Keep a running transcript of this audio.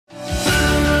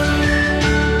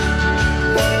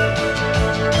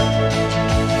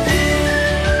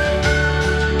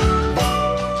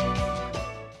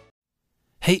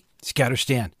Scouter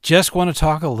Stan. Just want to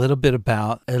talk a little bit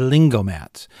about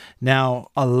Allingomats. Now,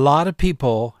 a lot of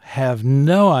people have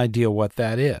no idea what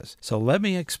that is. So let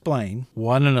me explain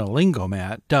what an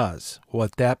Allingomat does,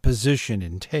 what that position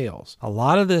entails. A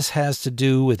lot of this has to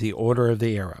do with the Order of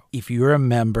the Arrow. If you're a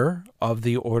member of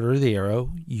the Order of the Arrow,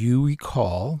 you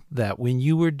recall that when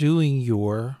you were doing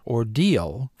your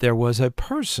ordeal, there was a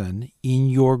person in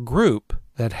your group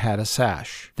that had a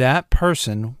sash. That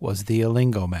person was the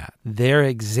Allingomat. Their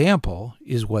example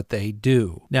is what they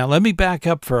do. Now, let me back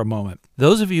up for a moment.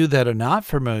 Those of you that are not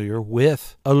familiar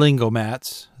with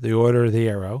Allingomats, the Order of the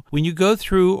Arrow, when you go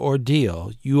through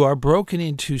ordeal, you are broken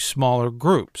into smaller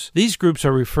groups. These groups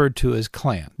are referred to as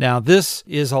clan. Now, this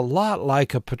is a lot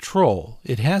like a patrol.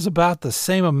 It has about the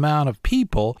same amount of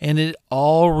people, and it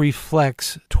all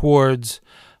reflects towards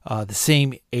the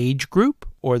same age group,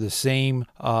 or the same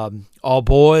all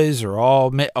boys or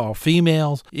all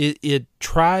females. It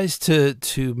tries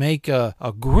to make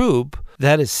a group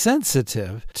that is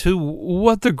sensitive to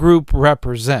what the group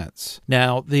represents.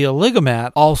 Now, the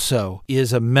Allingomat also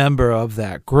is a member of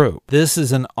that group. This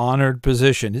is an honored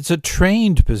position. It's a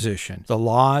trained position. The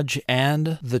lodge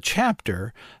and the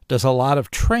chapter does a lot of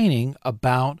training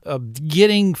about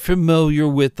getting familiar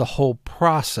with the whole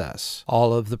process,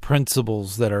 all of the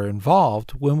principles that are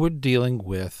involved when we're dealing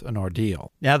with an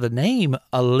ordeal. Now, the name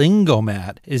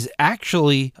Allingomat is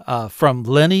actually from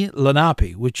Lenni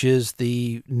Lenape, which is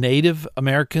the Native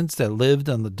Americans that lived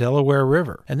on the Delaware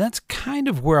River. And that's kind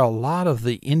of where a lot of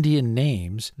the Indian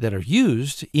names that are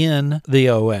used in the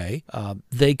OA,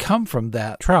 they come from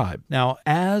that tribe. Now,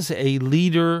 as a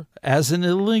leader, as an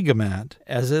Allingomat,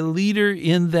 as a leader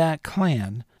in that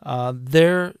clan,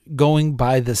 they're going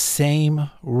by the same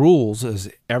rules as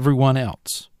everyone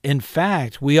else. In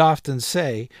fact, we often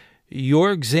say,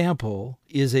 your example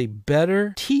is a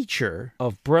better teacher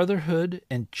of brotherhood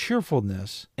and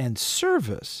cheerfulness and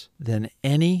service than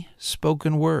any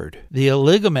spoken word. The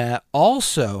Allingomat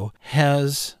also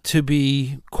has to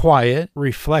be quiet,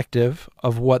 reflective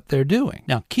of what they're doing.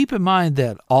 Now, keep in mind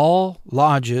that all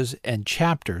lodges and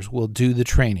chapters will do the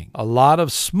training. A lot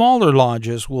of smaller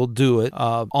lodges will do it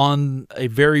on a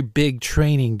very big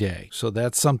training day. So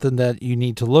that's something that you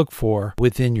need to look for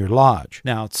within your lodge.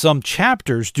 Now, some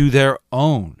chapters do their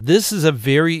own. This is a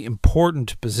very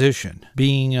important position,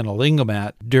 being an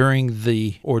Allingomat during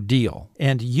the ordeal.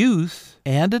 And youth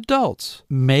and adults,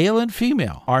 male and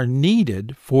female, are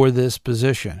needed for this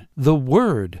position. The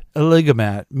word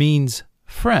Allingomat means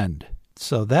friend.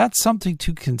 So that's something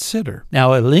to consider.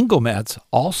 Now, Allingomats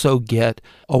also get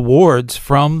awards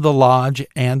from the lodge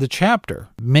and the chapter,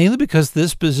 mainly because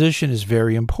this position is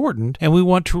very important, and we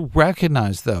want to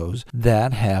recognize those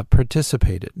that have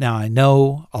participated. Now, I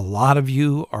know a lot of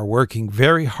you are working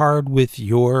very hard with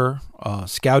your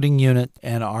scouting unit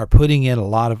and are putting in a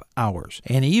lot of hours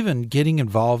and even getting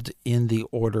involved in the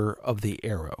Order of the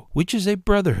Arrow, which is a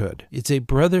brotherhood. It's a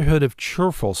brotherhood of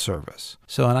cheerful service.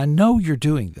 So, and I know you're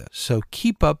doing this. So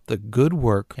keep up the good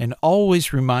work and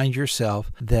always remind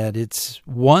yourself that it's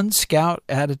one scout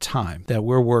at a time that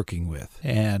we're working with,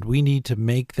 and we need to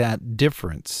make that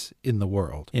difference in the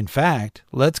world. In fact,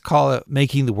 let's call it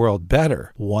making the world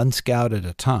better, one scout at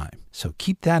a time. So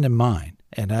keep that in mind.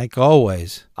 And like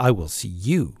always, I will see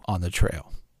you on the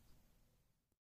trail.